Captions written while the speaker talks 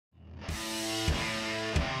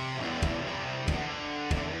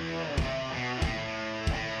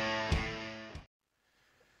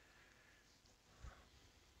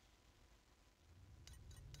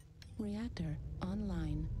Reactor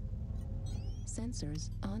online. Sensors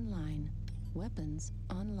online. Weapons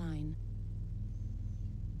online.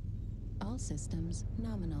 All systems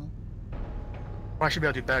nominal. Well, I should be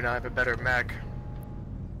able to do better now. I have a better mech.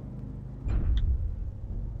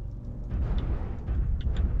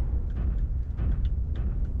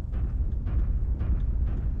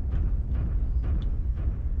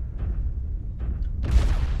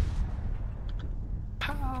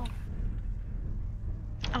 Pow!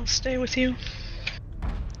 I'll stay with you.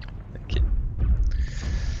 Thank you.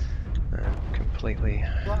 Completely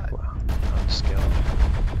unskilled.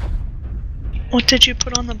 What did you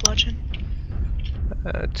put on the bludgeon?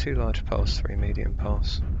 2 large pulse, 3 medium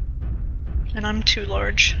pulse. And I'm 2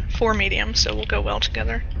 large, 4 medium, so we'll go well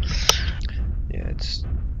together. Yeah, it's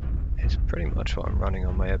pretty much what I'm running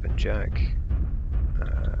on my Ebon Jack.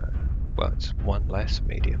 Well, it's 1 less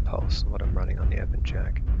medium pulse than what I'm running on the Ebon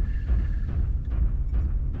Jack.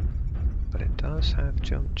 But it does have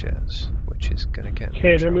jump jets, which is going to get me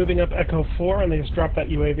Okay, in they're trouble. moving up Echo 4 and they just dropped that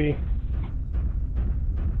UAV.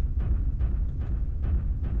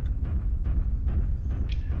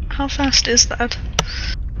 How fast is that?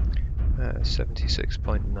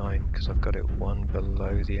 76.9, because I've got it 1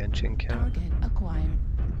 below the engine cap. Target acquired.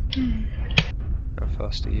 How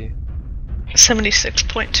fast are you?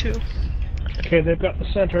 76.2. Okay, they've got the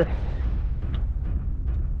center.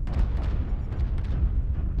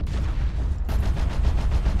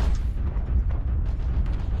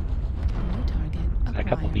 New target acquired. A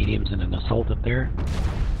couple mediums and an assault up there.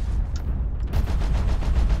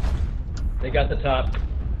 They got the top.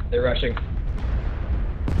 They're rushing.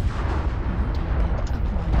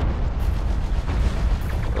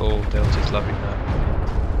 Oh, Delta's loving that.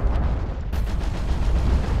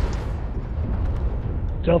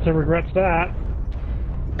 Delta regrets that.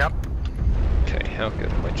 Yep. Okay, how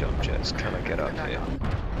good are my jump jets? Can I get up here?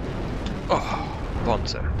 Oh,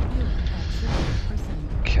 Bonzo.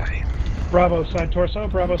 Okay, Bravo side torso,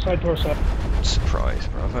 Bravo side torso. surprise,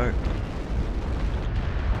 bravo.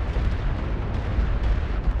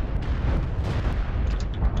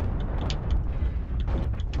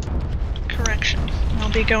 Correction.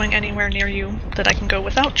 I'll be going anywhere near you that I can go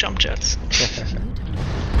without jump jets. It's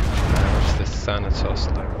the Thanatos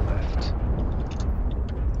lower left.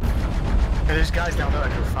 Yeah, there's guys down there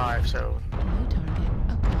at Echo 5, so New target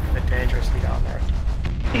acquired. it's dangerous to be down there.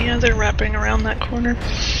 Yeah, they're wrapping around that corner.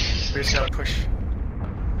 We just gotta push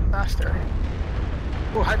faster.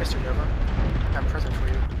 Oh, hi, Mr. Nova. I have a present for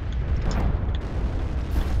you.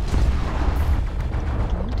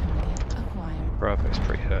 New target acquired. Bravo's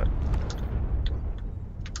pretty hurt.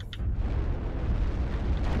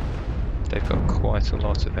 They've got quite a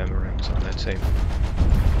lot of MRMs on their team.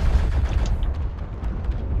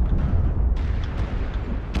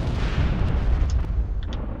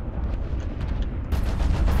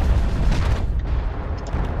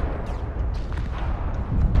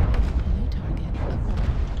 New target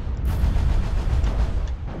acquired.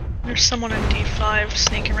 There's someone in D5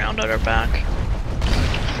 sneaking around at our back.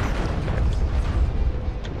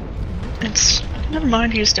 It's... never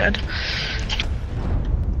mind, he's dead.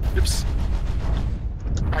 Oops.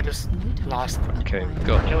 I just lost. Okay, we've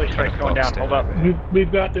got Artillery strike's going down. Hold up.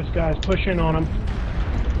 We've got this, guys. Push in on him.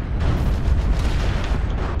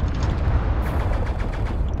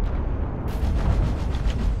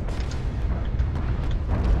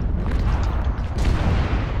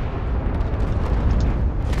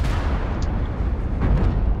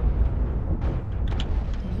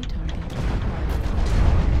 New target acquired.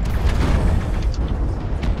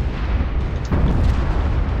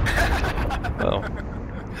 Well,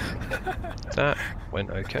 that went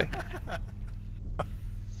okay.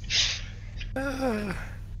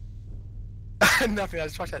 Nothing. I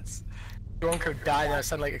just watched that drone code die and then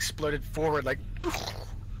suddenly like, exploded forward like.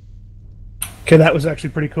 Okay, that was actually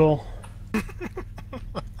pretty cool.